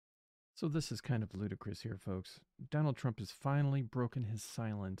So this is kind of ludicrous here, folks. Donald Trump has finally broken his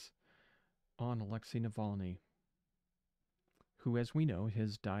silence on Alexei Navalny, who, as we know,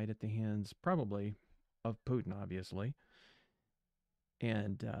 has died at the hands probably of Putin, obviously.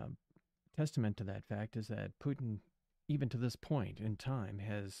 And testament to that fact is that Putin, even to this point in time,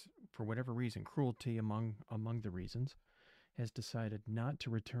 has, for whatever reason, cruelty among the reasons, has decided not to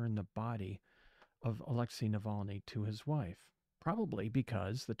return the body of Alexei Navalny to his wife. Probably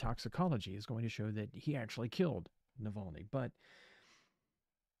because the toxicology is going to show that he actually killed Navalny. But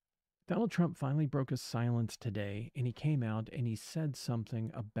Donald Trump finally broke his silence today, and he came out and he said something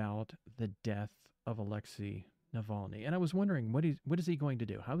about the death of Alexei Navalny. And I was wondering, what is he going to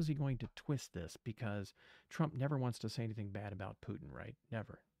do? How is he going to twist this? Because Trump never wants to say anything bad about Putin, right?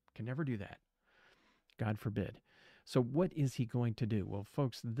 Never. Can never do that. God forbid. So what is he going to do? Well,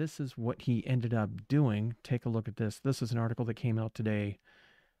 folks, this is what he ended up doing. Take a look at this. This is an article that came out today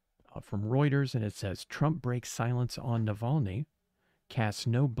from Reuters, and it says Trump breaks silence on Navalny, casts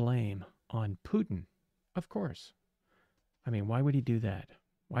no blame on Putin. Of course. I mean, why would he do that?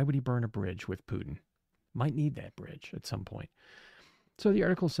 Why would he burn a bridge with Putin? Might need that bridge at some point. So the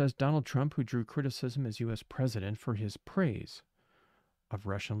article says Donald Trump, who drew criticism as U.S. president for his praise of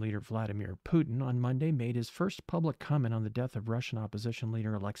Russian leader Vladimir Putin, on Monday made his first public comment on the death of Russian opposition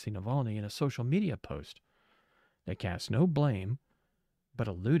leader Alexei Navalny in a social media post that cast no blame but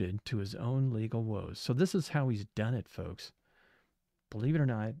alluded to his own legal woes. So this is how he's done it, folks. Believe it or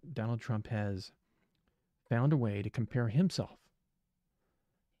not, Donald Trump has found a way to compare himself.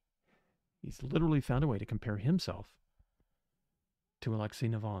 He's literally found a way to compare himself to Alexei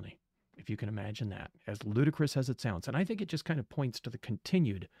Navalny, if you can imagine that, as ludicrous as it sounds. And I think it just kind of points to the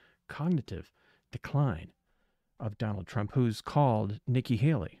continued cognitive decline of Donald Trump, who's called Nikki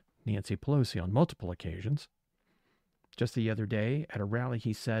Haley, Nancy Pelosi, on multiple occasions. Just the other day at a rally,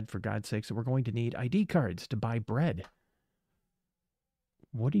 he said, for God's sakes, that we're going to need ID cards to buy bread.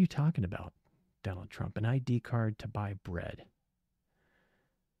 What are you talking about, Donald Trump? An ID card to buy bread?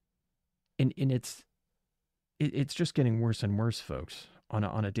 And it's just getting worse and worse, folks, on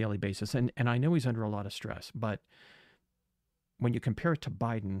a daily basis. And I know he's under a lot of stress, but when you compare it to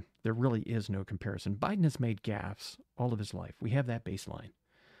Biden, there really is no comparison. Biden has made gaffes all of his life. We have that baseline.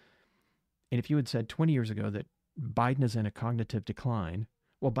 And if you had said 20 years ago that Biden is in a cognitive decline,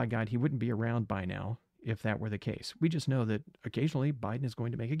 well, by God, he wouldn't be around by now if that were the case. We just know that occasionally Biden is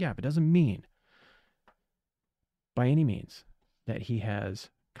going to make a gaffe. It doesn't mean by any means that he has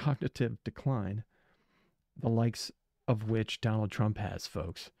cognitive decline, the likes of which Donald Trump has,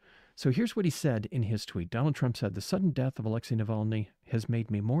 folks. So here's what he said in his tweet. Donald Trump said, "The sudden death of Alexei Navalny has made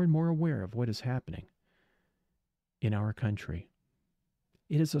me more and more aware of what is happening in our country.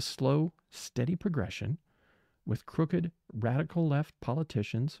 It is a slow, steady progression with crooked, radical left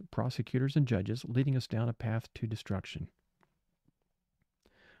politicians, prosecutors, and judges leading us down a path to destruction.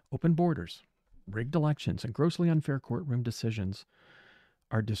 Open borders, rigged elections, and grossly unfair courtroom decisions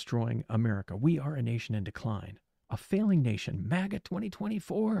are destroying America. We are a nation in decline. A failing nation. MAGA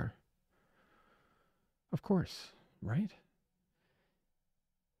 2024. Of course, right?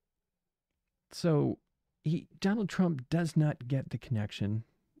 So Donald Trump does not get the connection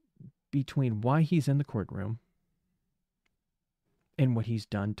between why he's in the courtroom and what he's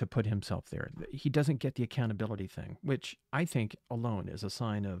done to put himself there. He doesn't get the accountability thing, which I think alone is a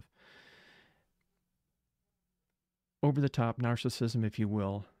sign of over-the-top narcissism, if you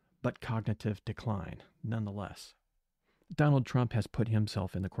will, but cognitive decline, nonetheless. Donald Trump has put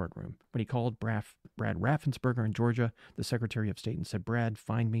himself in the courtroom. When he called Brad Raffensperger in Georgia, the Secretary of State, and said, "Brad,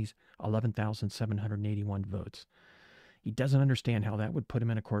 find me 11,781 votes." He doesn't understand how that would put him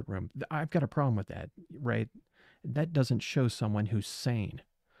in a courtroom. I've got a problem with that, right? That doesn't show someone who's sane,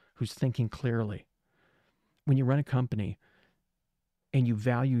 who's thinking clearly. When you run a company and you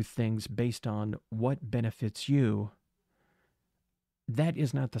value things based on what benefits you, that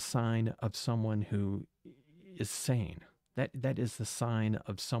is not the sign of someone who is sane. That is the sign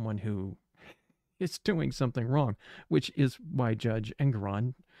of someone who is doing something wrong, which is why Judge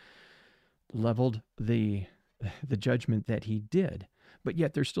Engoron leveled the judgment that he did. But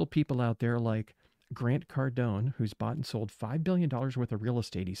yet there's still people out there like Grant Cardone, who's bought and sold $5 billion worth of real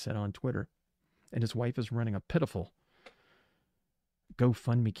estate, he said on Twitter, and his wife is running a pitiful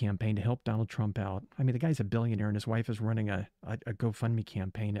GoFundMe campaign to help Donald Trump out. I mean, the guy's a billionaire and his wife is running a GoFundMe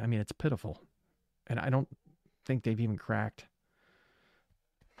campaign. I mean, it's pitiful. And I don't think they've even cracked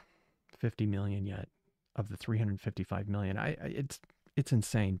 50 million yet of the 355 million. It's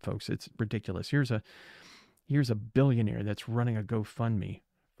insane, folks. It's ridiculous. Here's a billionaire that's running a GoFundMe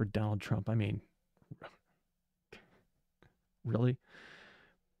for Donald Trump. I mean, really?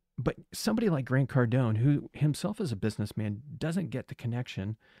 But somebody like Grant Cardone, who himself is a businessman, doesn't get the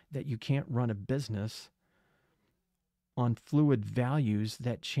connection that you can't run a business on fluid values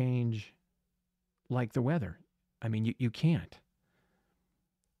that change like the weather. I mean, you can't.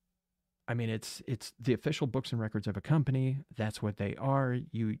 I mean, it's the official books and records of a company. That's what they are.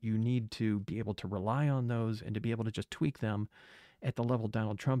 You need to be able to rely on those and to be able to just tweak them at the level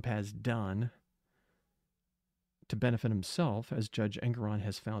Donald Trump has done to benefit himself, as Judge Engeron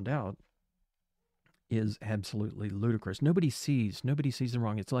has found out, is absolutely ludicrous. Nobody sees the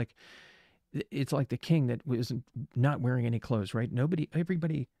wrong. It's like the king that was not wearing any clothes, right?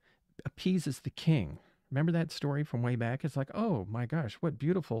 Everybody appeases the king. Remember that story from way back? It's like, oh my gosh, what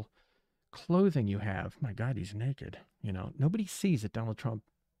beautiful clothing you have. My God, he's naked. Nobody sees that Donald Trump,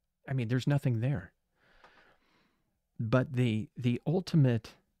 I mean, there's nothing there. But the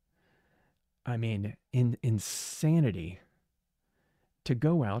ultimate, I mean, insanity to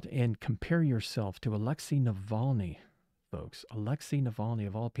go out and compare yourself to Alexei Navalny, folks. Alexei Navalny,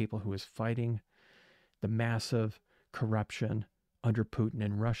 of all people, who is fighting the massive corruption under Putin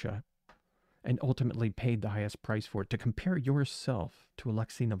in Russia and ultimately paid the highest price for it. To compare yourself to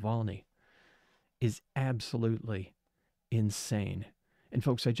Alexei Navalny is absolutely insane. And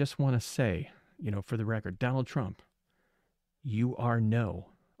folks, I just want to say, for the record, Donald Trump, you are no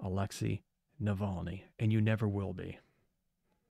Alexei Navalny, and you never will be.